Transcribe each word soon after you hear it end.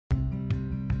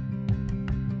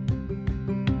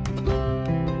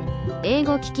英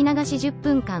語聞き流し10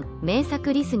分間、名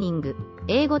作リスニング、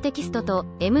英語テキストと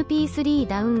MP3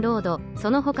 ダウンロード、そ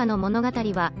の他の物語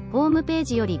は、ホームペー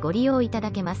ジよりご利用いた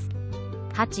だけます。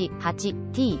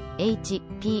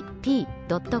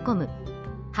88thpp.com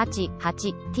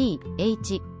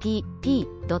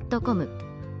 88thpp.com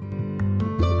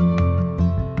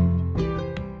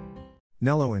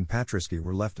Nello and Patrisky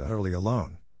were left utterly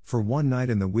alone. For one night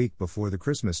in the week before the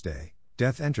Christmas day,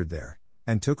 death entered there,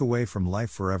 and took away from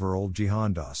life forever old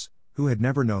Jihandas, who had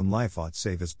never known life aught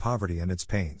save its poverty and its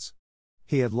pains.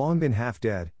 He had long been half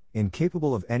dead,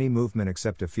 incapable of any movement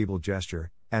except a feeble gesture,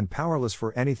 and powerless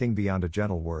for anything beyond a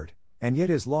gentle word, and yet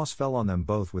his loss fell on them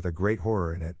both with a great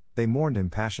horror in it. They mourned him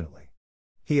passionately.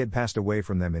 He had passed away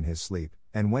from them in his sleep,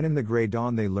 and when in the grey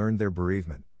dawn they learned their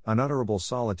bereavement, unutterable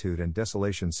solitude and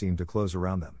desolation seemed to close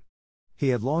around them. He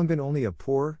had long been only a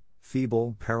poor,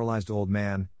 feeble, paralyzed old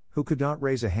man, who could not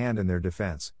raise a hand in their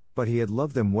defense, but he had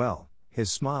loved them well,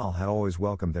 his smile had always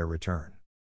welcomed their return.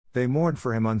 They mourned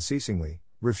for him unceasingly,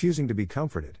 refusing to be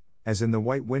comforted, as in the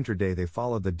white winter day they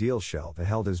followed the deal shell that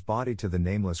held his body to the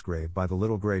nameless grave by the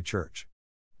little grey church.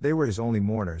 They were his only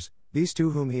mourners, these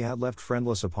two whom he had left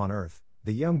friendless upon earth,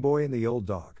 the young boy and the old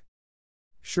dog.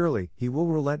 Surely, he will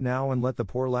relent now and let the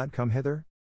poor lad come hither?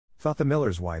 Thought the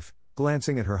miller's wife,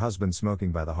 glancing at her husband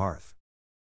smoking by the hearth.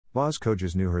 Boz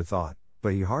Coges knew her thought,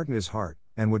 but he hardened his heart,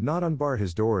 and would not unbar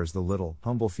his door as the little,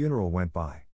 humble funeral went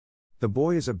by. The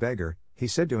boy is a beggar, he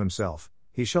said to himself,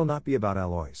 he shall not be about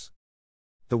Alois.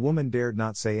 The woman dared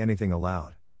not say anything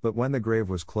aloud, but when the grave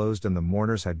was closed and the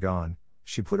mourners had gone,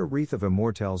 she put a wreath of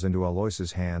immortelles into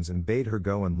Alois's hands and bade her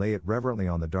go and lay it reverently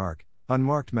on the dark,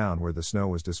 unmarked mound where the snow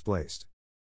was displaced.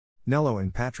 Nello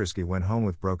and Patrisky went home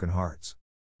with broken hearts.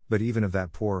 But even of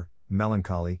that poor,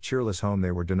 melancholy, cheerless home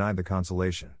they were denied the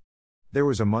consolation. There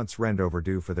was a month's rent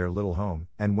overdue for their little home,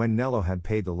 and when Nello had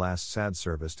paid the last sad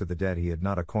service to the dead he had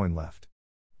not a coin left.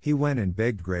 He went and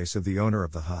begged grace of the owner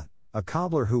of the hut, a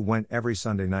cobbler who went every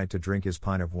Sunday night to drink his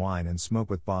pint of wine and smoke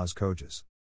with Boz Coges.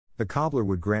 The cobbler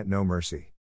would grant no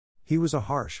mercy. He was a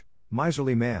harsh,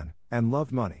 miserly man, and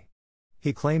loved money.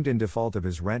 He claimed in default of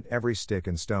his rent every stick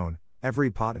and stone, every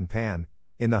pot and pan,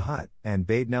 in the hut, and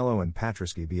bade Nello and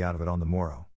Patrisky be out of it on the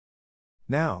morrow.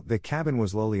 Now, the cabin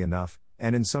was lowly enough,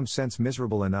 and in some sense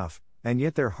miserable enough, and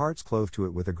yet their hearts clove to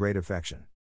it with a great affection.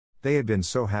 They had been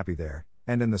so happy there,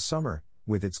 and in the summer,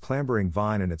 with its clambering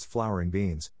vine and its flowering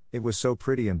beans, it was so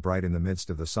pretty and bright in the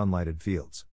midst of the sunlighted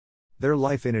fields. Their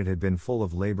life in it had been full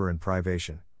of labor and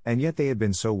privation, and yet they had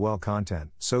been so well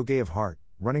content, so gay of heart,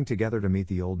 running together to meet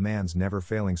the old man's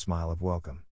never-failing smile of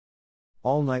welcome.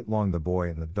 All night long the boy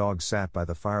and the dog sat by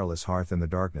the fireless hearth in the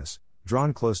darkness,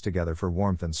 drawn close together for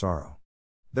warmth and sorrow.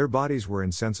 Their bodies were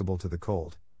insensible to the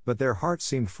cold, but their hearts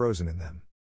seemed frozen in them.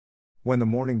 When the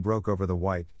morning broke over the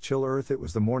white, chill earth, it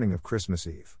was the morning of Christmas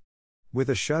Eve. With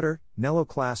a shudder, Nello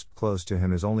clasped close to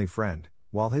him his only friend,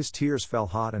 while his tears fell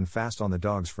hot and fast on the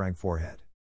dog's frank forehead.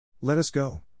 "Let us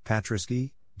go,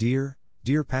 Patrisky, dear,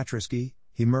 dear Patrisky,"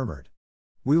 he murmured.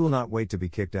 "We will not wait to be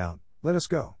kicked out, let us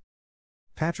go."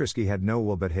 Patrisky had no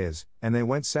will but his, and they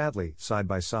went sadly, side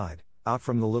by side, out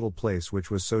from the little place which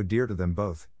was so dear to them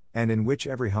both, and in which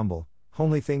every humble,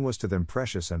 homely thing was to them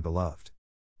precious and beloved.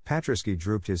 Patrisky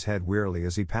drooped his head wearily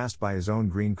as he passed by his own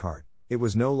green cart. It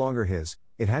was no longer his,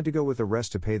 it had to go with the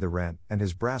rest to pay the rent, and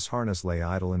his brass harness lay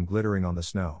idle and glittering on the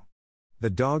snow. The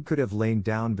dog could have lain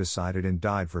down beside it and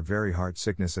died for very heart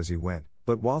sickness as he went,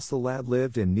 but whilst the lad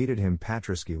lived and needed him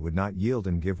Patrisky would not yield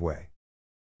and give way.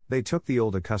 They took the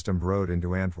old accustomed road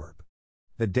into Antwerp.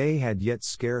 The day had yet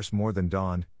scarce more than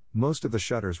dawned, most of the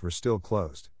shutters were still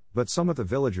closed, but some of the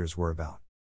villagers were about.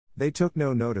 They took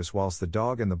no notice whilst the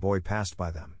dog and the boy passed by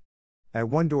them. At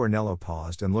one door Nello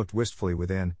paused and looked wistfully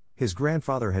within. His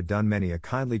grandfather had done many a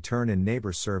kindly turn in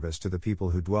neighbor's service to the people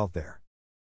who dwelt there.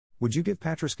 "Would you give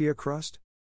Patrisky a crust?"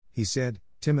 he said,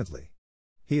 timidly.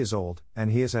 "He is old,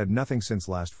 and he has had nothing since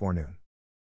last forenoon."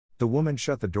 The woman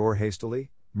shut the door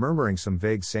hastily, murmuring some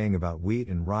vague saying about wheat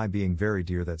and rye being very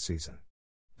dear that season.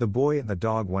 The boy and the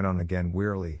dog went on again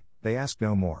wearily, they asked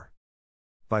no more.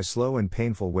 By slow and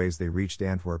painful ways they reached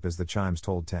Antwerp as the chimes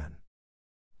told 10.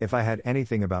 "If I had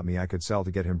anything about me I could sell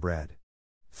to get him bread,"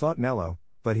 thought Nello,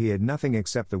 but he had nothing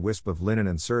except the wisp of linen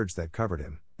and serge that covered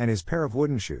him, and his pair of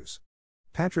wooden shoes.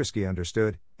 Patrisky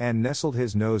understood, and nestled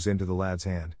his nose into the lad's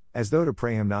hand, as though to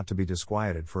pray him not to be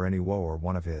disquieted for any woe or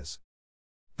one of his.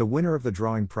 The winner of the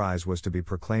drawing prize was to be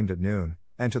proclaimed at noon,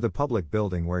 and to the public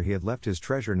building where he had left his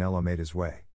treasure Nello made his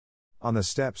way. On the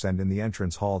steps and in the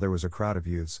entrance hall there was a crowd of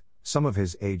youths, some of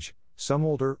his age, some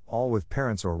older, all with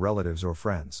parents or relatives or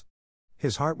friends.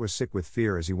 His heart was sick with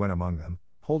fear as he went among them,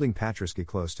 holding Patrisky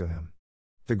close to him.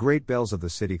 The great bells of the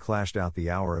city clashed out the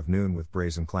hour of noon with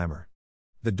brazen clamor.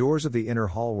 The doors of the inner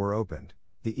hall were opened.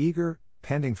 The eager,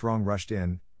 panting throng rushed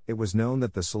in. It was known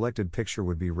that the selected picture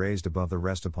would be raised above the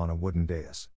rest upon a wooden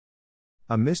dais.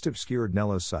 A mist obscured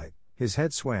Nello's sight, his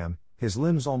head swam, his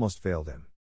limbs almost failed him.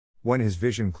 When his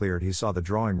vision cleared, he saw the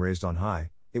drawing raised on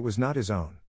high. It was not his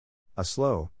own. A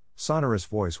slow, sonorous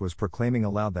voice was proclaiming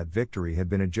aloud that victory had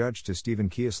been adjudged to Stephen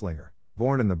Kieslinger,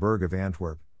 born in the burg of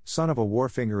Antwerp, son of a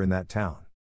wharfinger in that town.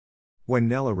 When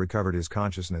Nello recovered his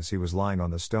consciousness, he was lying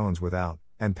on the stones without,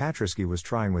 and Patriski was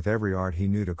trying with every art he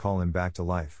knew to call him back to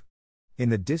life. In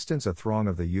the distance, a throng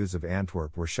of the youths of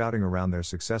Antwerp were shouting around their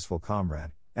successful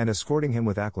comrade, and escorting him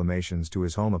with acclamations to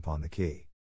his home upon the quay.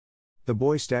 The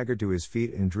boy staggered to his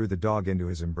feet and drew the dog into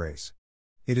his embrace.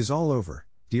 "It is all over,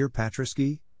 dear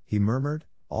Patriski," he murmured,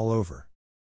 "all over."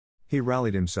 He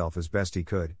rallied himself as best he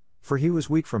could, for he was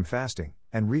weak from fasting,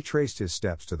 and retraced his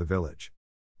steps to the village.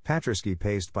 Patriski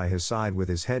paced by his side with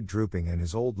his head drooping and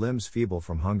his old limbs feeble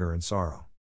from hunger and sorrow.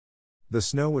 The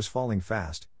snow was falling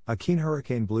fast, a keen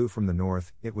hurricane blew from the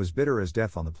north, it was bitter as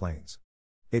death on the plains.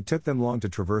 It took them long to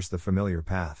traverse the familiar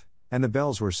path, and the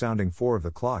bells were sounding 4 of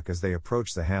the clock as they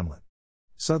approached the hamlet.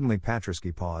 Suddenly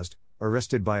Patriski paused,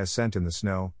 arrested by a scent in the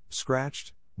snow,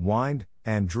 scratched, whined,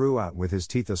 and drew out with his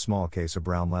teeth a small case of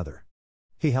brown leather.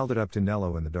 He held it up to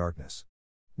Nello in the darkness.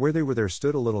 Where they were there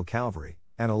stood a little Calvary,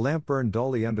 and a lamp burned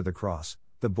dully under the cross.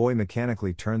 The boy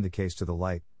mechanically turned the case to the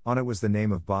light. On it was the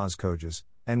name of Boz Coges,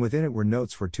 and within it were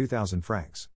notes for 2,000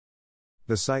 francs.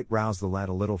 The sight roused the lad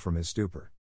a little from his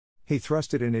stupor. He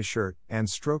thrust it in his shirt, and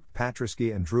stroked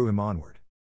Patriski and drew him onward.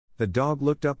 The dog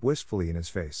looked up wistfully in his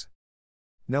face.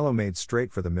 Nello made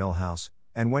straight for the mill house,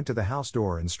 and went to the house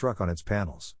door and struck on its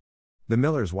panels. The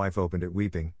miller's wife opened it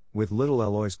weeping, with little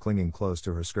Eloise clinging close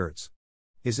to her skirts.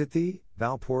 "Is it thee,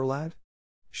 thou poor lad?"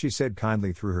 she said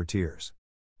kindly through her tears.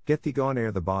 "Get thee gone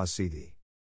ere the boss see thee.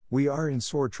 We are in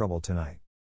sore trouble tonight.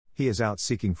 He is out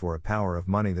seeking for a power of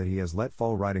money that he has let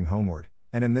fall riding homeward,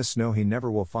 and in this snow he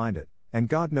never will find it, and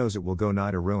God knows it will go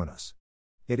nigh to ruin us.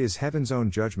 It is heaven's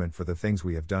own judgment for the things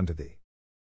we have done to thee."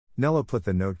 Nello put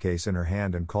the note case in her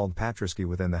hand and called Patriski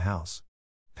within the house.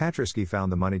 "Patriski found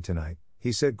the money tonight,"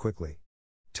 he said quickly.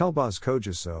 "Tell Boz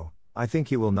Coges so. I think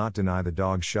he will not deny the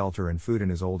dog shelter and food in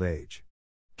his old age.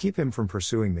 Keep him from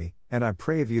pursuing me, and I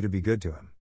pray of you to be good to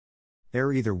him."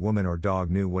 Ere either woman or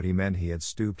dog knew what he meant, he had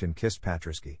stooped and kissed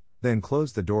Patriski, then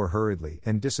closed the door hurriedly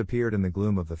and disappeared in the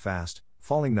gloom of the fast,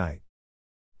 falling night.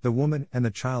 The woman and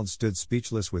the child stood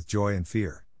speechless with joy and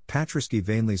fear. Patriski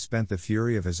vainly spent the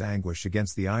fury of his anguish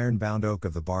against the iron-bound oak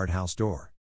of the barred house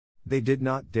door. They did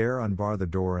not dare unbar the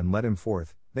door and let him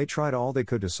forth. They tried all they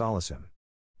could to solace him.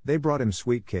 They brought him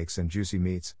sweet cakes and juicy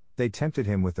meats, they tempted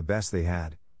him with the best they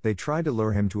had, they tried to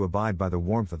lure him to abide by the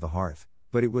warmth of the hearth,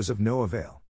 but it was of no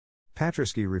avail.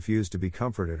 Patriski refused to be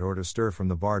comforted or to stir from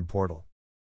the barred portal.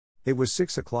 It was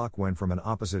 6 o'clock when from an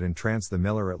opposite entrance the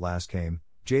miller at last came,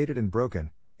 jaded and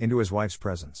broken, into his wife's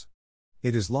presence.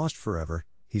 "It is lost forever,"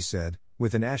 he said,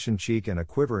 with an ashen cheek and a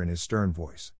quiver in his stern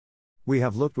voice. "We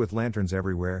have looked with lanterns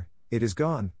everywhere, it is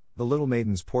gone, the little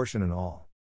maiden's portion and all."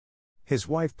 His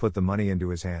wife put the money into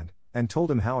his hand, and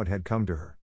told him how it had come to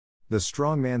her. The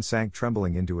strong man sank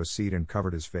trembling into a seat and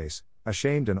covered his face,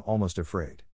 ashamed and almost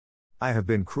afraid. "I have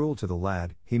been cruel to the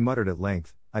lad," he muttered at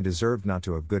length, "I deserved not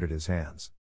to have good at his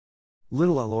hands."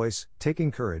 Little Eloise,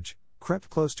 taking courage, crept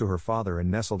close to her father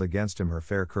and nestled against him her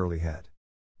fair curly head.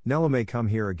 "Nello may come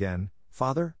here again,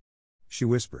 father?" she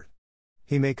whispered.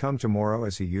 "He may come tomorrow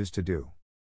as he used to do."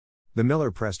 The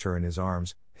miller pressed her in his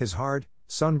arms, his hard,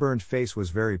 sunburned face was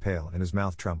very pale and his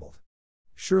mouth trembled.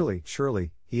 "Surely,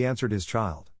 surely," he answered his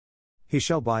child. "He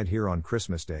shall bide here on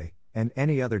Christmas Day, and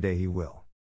any other day he will.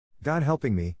 God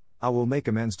helping me, I will make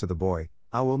amends to the boy,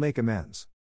 I will make amends."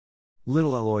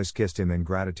 Little Eloise kissed him in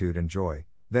gratitude and joy,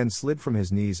 then slid from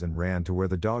his knees and ran to where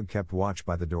the dog kept watch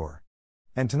by the door.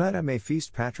 "And tonight I may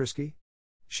feast, Patriski?"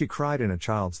 she cried in a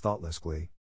child's thoughtless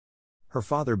glee. Her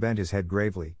father bent his head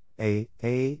gravely.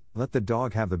 Let the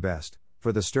dog have the best,"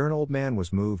 for the stern old man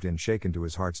was moved and shaken to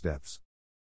his heart's depths.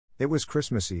 It was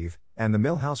Christmas Eve, and the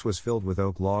mill house was filled with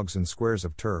oak logs and squares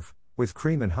of turf, with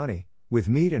cream and honey, with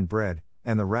meat and bread,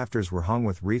 and the rafters were hung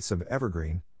with wreaths of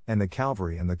evergreen, and the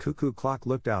Calvary and the cuckoo clock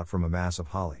looked out from a mass of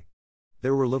holly.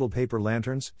 There were little paper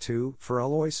lanterns, too, for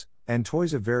Eloise, and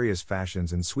toys of various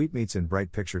fashions and sweetmeats in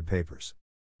bright pictured papers.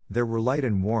 There were light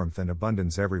and warmth and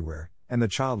abundance everywhere, and the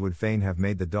child would fain have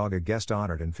made the dog a guest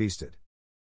honored and feasted.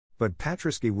 But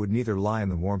Patriski would neither lie in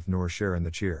the warmth nor share in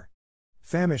the cheer.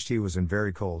 Famished he was and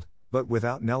very cold, but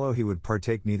without Nello he would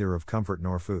partake neither of comfort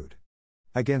nor food.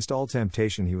 Against all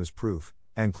temptation he was proof,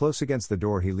 and close against the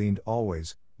door he leaned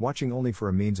always, watching only for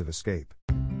a means of escape.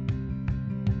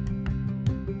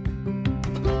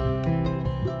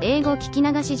 英語聞き流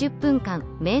し10分間、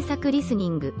名作リスニ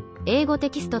ング、英語テ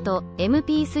キストと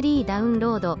MP3 ダウン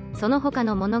ロード、その他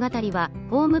の物語は、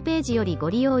ホームページより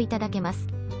ご利用いただけます。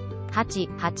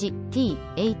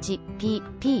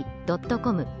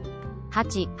88thpp.com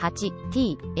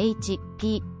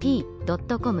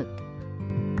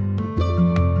 88thpp.com